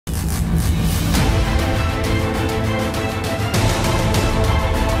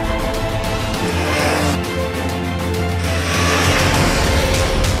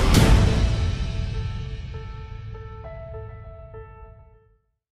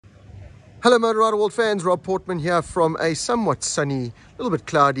Hello Motorrad World fans, Rob Portman here from a somewhat sunny, a little bit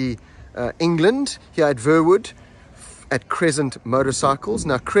cloudy England, here at Verwood at Crescent Motorcycles.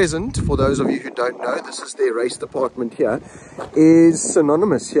 Now Crescent, for those of you who don't know, this is their race department here, is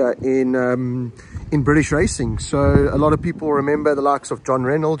synonymous here in British racing. So a lot of people remember the likes of John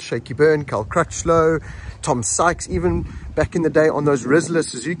Reynolds, Shaky Byrne, Cal Crutchlow, Tom Sykes, even back in the day on those Rizzler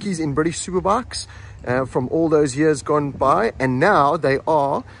Suzukis in British Superbikes from all those years gone by. And now they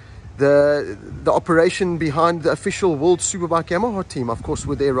are the operation behind the official World Superbike Yamaha team, of course,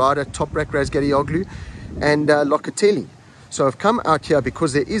 with their rider Toprak, Razgatlıoğlu and Locatelli. So I've come out here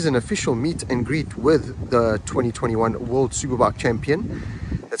because there is an official meet and greet with the 2021 World Superbike champion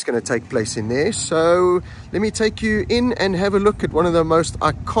that's going to take place in there. So let me take you in and have a look at one of the most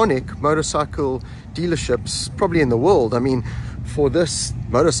iconic motorcycle dealerships probably in the world. I mean, for this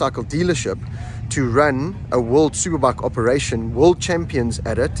motorcycle dealership to run a World Superbike operation, world champions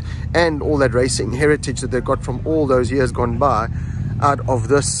at it, and all that racing heritage that they've got from all those years gone by out of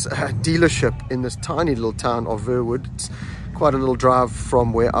this dealership in this tiny little town of Verwood. It's quite a little drive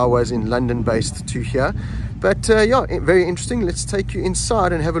from where I was in London based to here. But yeah, very interesting. Let's take you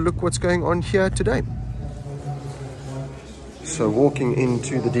inside and have a look what's going on here today. So walking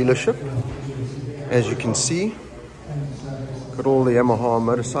into the dealership, as you can see, got all the Yamaha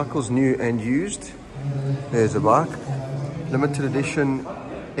motorcycles, new and used. There's a bike, limited edition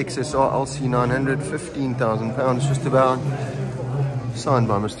XSR LC 900, £15,000 just about, signed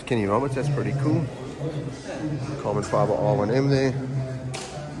by Mr. Kenny Roberts. That's pretty cool. Carbon fiber R1M there.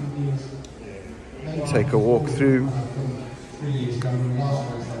 Take a walk through.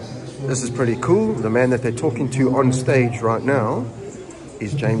 This is pretty cool. The man that they're talking to on stage right now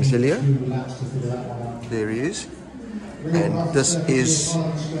is James Hillier. There he is. And this is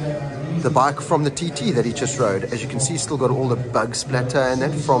the bike from the TT that he just rode. As you can see, still got all the bug splatter and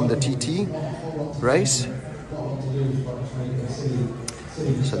that from the TT race.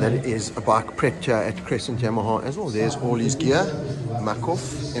 So that is a bike prepped here at Crescent Yamaha as well. There's all his gear,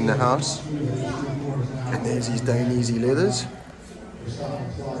 Makov in the house. And there's his Dainese leathers.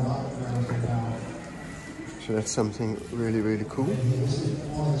 So that's something really, really cool.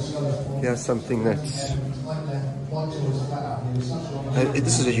 Here's something that's...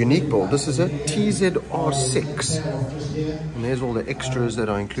 this is a unique build. This is a TZR6. And there's all the extras that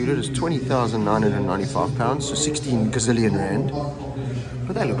are included. It's £20,995, so 16 gazillion rand.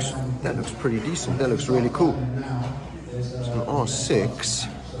 But that looks pretty decent. That looks really cool. It's an R6.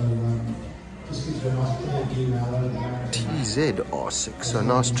 TZR6, so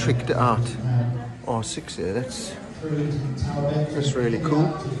nice tricked out R6 there. That's really cool.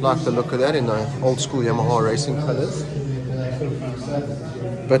 Like the look of that in the old school Yamaha racing colors.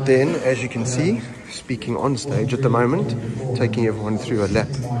 But then, as you can see, speaking on stage at the moment, taking everyone through a lap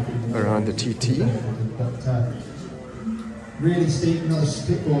around the TT. Really steep, another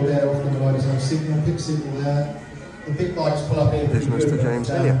split board there off the riders on signal, pick signal there. The big bikes pull up here. There's Mr. James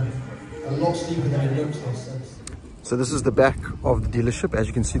Hillier. A lot steeper than it looks. So this is the back of the dealership. As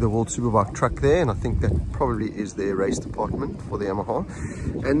you can see, the World Superbike truck there, and I think that probably is their race department for the Yamaha.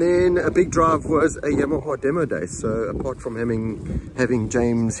 And then a big drive was a Yamaha demo day. So apart from having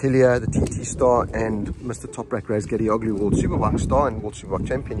James Hillier, the TT star, and Mr. Toprak Razgatlıoğlu, World Superbike star and World Superbike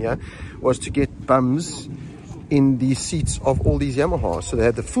champion here, was to get bums in the seats of all these Yamahas. So they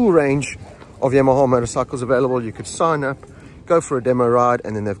had the full range of Yamaha motorcycles available. You could sign up, go for a demo ride,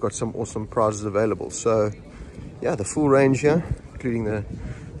 and then they've got some awesome prizes available. So yeah, the full range here, including the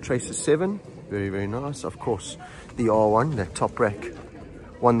Tracer 7, very, very nice. Of course, the R1 that Toprak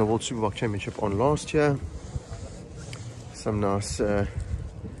won the World Superbike Championship on last year. Some nice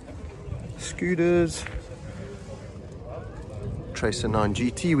scooters. Tracer 9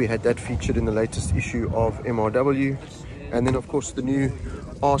 GT, we had that featured in the latest issue of MRW. And then of course the new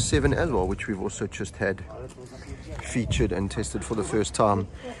R7 as well, which we've also just had featured and tested for the first time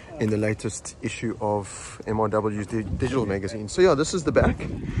in the latest issue of MRW's digital magazine. So yeah, this is the back.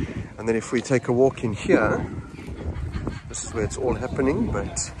 And then if we take a walk in here, this is where it's all happening,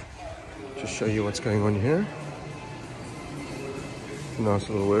 but just show you what's going on here. Nice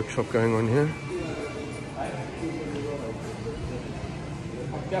little workshop going on here.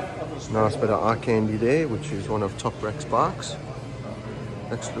 Nice bit of eye candy there, which is one of Toprak's bikes.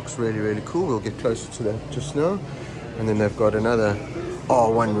 That looks really, really cool. We'll get closer to that just now. And then they've got another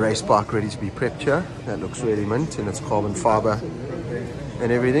R1 race bike ready to be prepped here. That looks really mint, and it's carbon fiber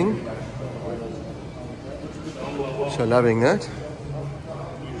and everything. So loving that.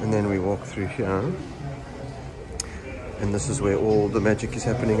 And then we walk through here. And this is where all the magic is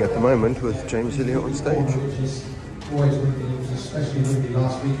happening at the moment with James Hillier on stage. always windy. It was especially windy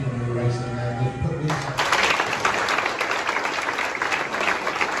last week when we were racing there. They put me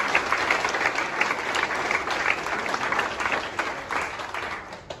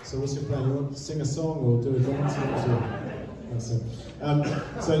So what's your plan? You want to sing a song or do a dance? That's it.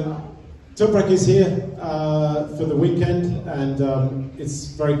 So Toprak is here for the weekend, and it's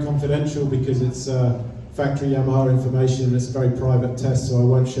very confidential because it's factory Yamaha information and it's a very private test, so I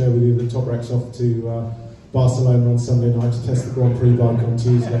won't share with you that Toprak's off to Barcelona on Sunday night to test the Grand Prix bike on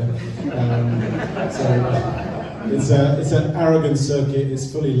Tuesday. So it's an Aragon circuit,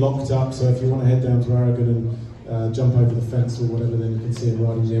 it's fully locked up, so if you want to head down to Aragon and jump over the fence or whatever, then you can see him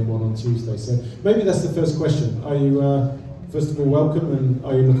riding the M1 on Tuesday. So maybe that's the first question. Are you, first of all, welcome, and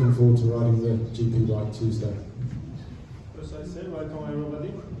are you looking forward to riding the GP bike Tuesday? As I say, welcome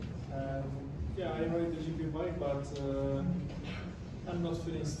everybody. Yeah, I ride the GP bike, but I'm not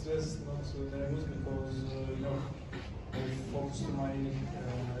feeling stressed, not nervous, because you know, I focus to my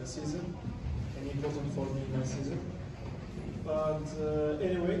season, and important for me my season. But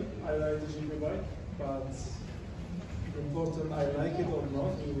anyway, I ride the GP bike, but important I like it or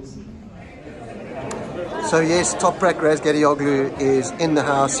not, we will see. So yes, Toprak Razgatlıoğlu is in the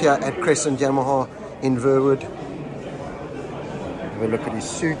house here at Crescent Yamaha in Verwood. Have a look at his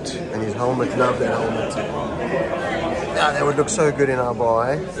suit and his helmet. Love that helmet. Yeah, that would look so good in our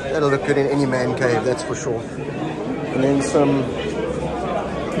bar, eh? That'll look good in any man cave, that's for sure. And then some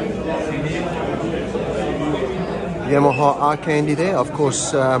Yamaha eye candy there. Of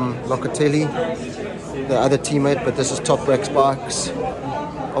course, Locatelli, the other teammate, but this is Toprak's bikes,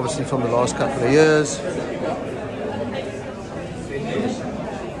 obviously from the last couple of years.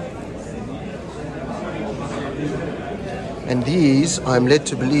 And these, I'm led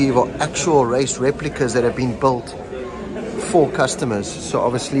to believe, are actual race replicas that have been built for customers. So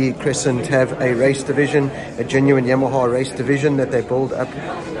obviously Crescent have a race division, a genuine Yamaha race division that they build up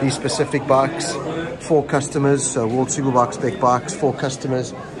these specific bikes for customers. So World SBK bikes for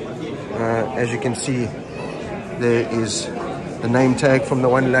customers. As you can see, there is the name tag from the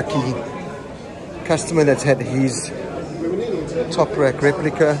one lucky customer that's had his Toprak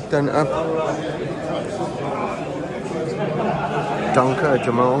replica done up. Dunker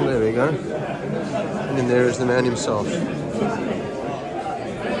Jamal, there we go. And then there is the man himself.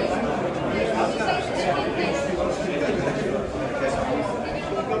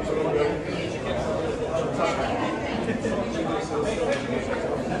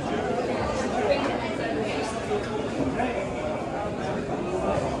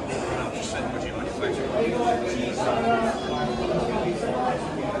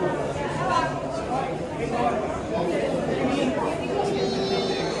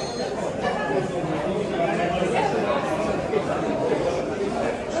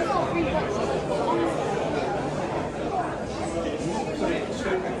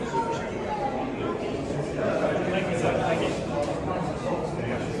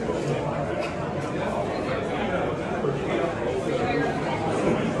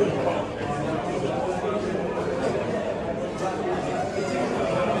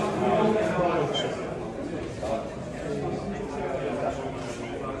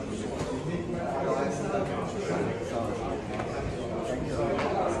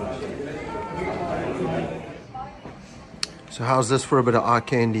 So how's this for a bit of eye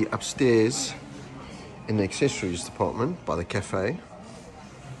candy upstairs in the accessories department by the cafe?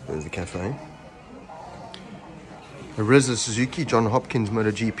 There's the cafe. A Rizza Suzuki John Hopkins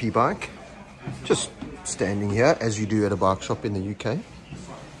MotoGP bike. Just standing here as you do at a bike shop in the UK.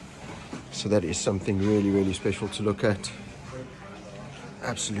 So that is something really, really special to look at.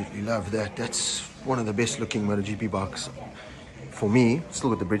 Absolutely love that. That's one of the best looking MotoGP bikes for me. Still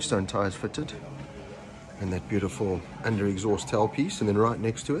got the Bridgestone tyres fitted. And that beautiful under exhaust tailpiece, and then right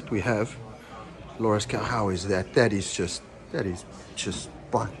next to it we have Loris. How is that? That is just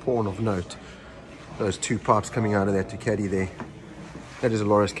bike porn of note. Those two pipes coming out of that Ducati there. That is a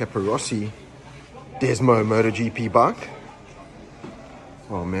Loris Capirossi Desmo MotoGP bike.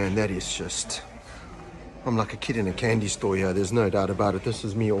 Oh man, that is just, I'm like a kid in a candy store here. There's no doubt about it. This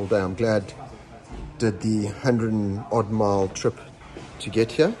is me all day. I'm glad did the 100 and odd mile trip to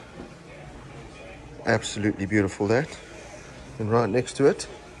get here. Absolutely beautiful, that. And right next to it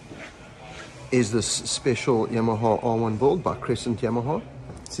is this special Yamaha R1 build by Crescent Yamaha.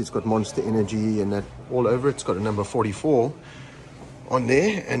 See, it's got Monster Energy and that all over it. It's got a number 44 on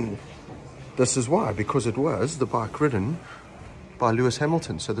there, and this is why, because it was the bike ridden by Lewis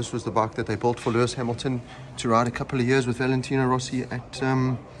Hamilton. So this was the bike that they built for Lewis Hamilton to ride a couple of years with Valentino Rossi at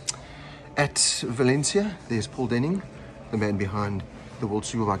Valencia. There's Paul Denning, the man behind the World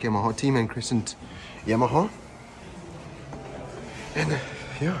SBK Yamaha team and Crescent Yamaha. And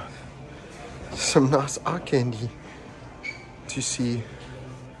yeah, some nice eye candy to see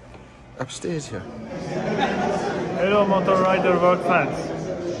upstairs here. Hello, Motor Rider World fans.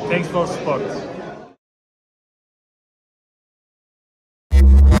 Thanks for support.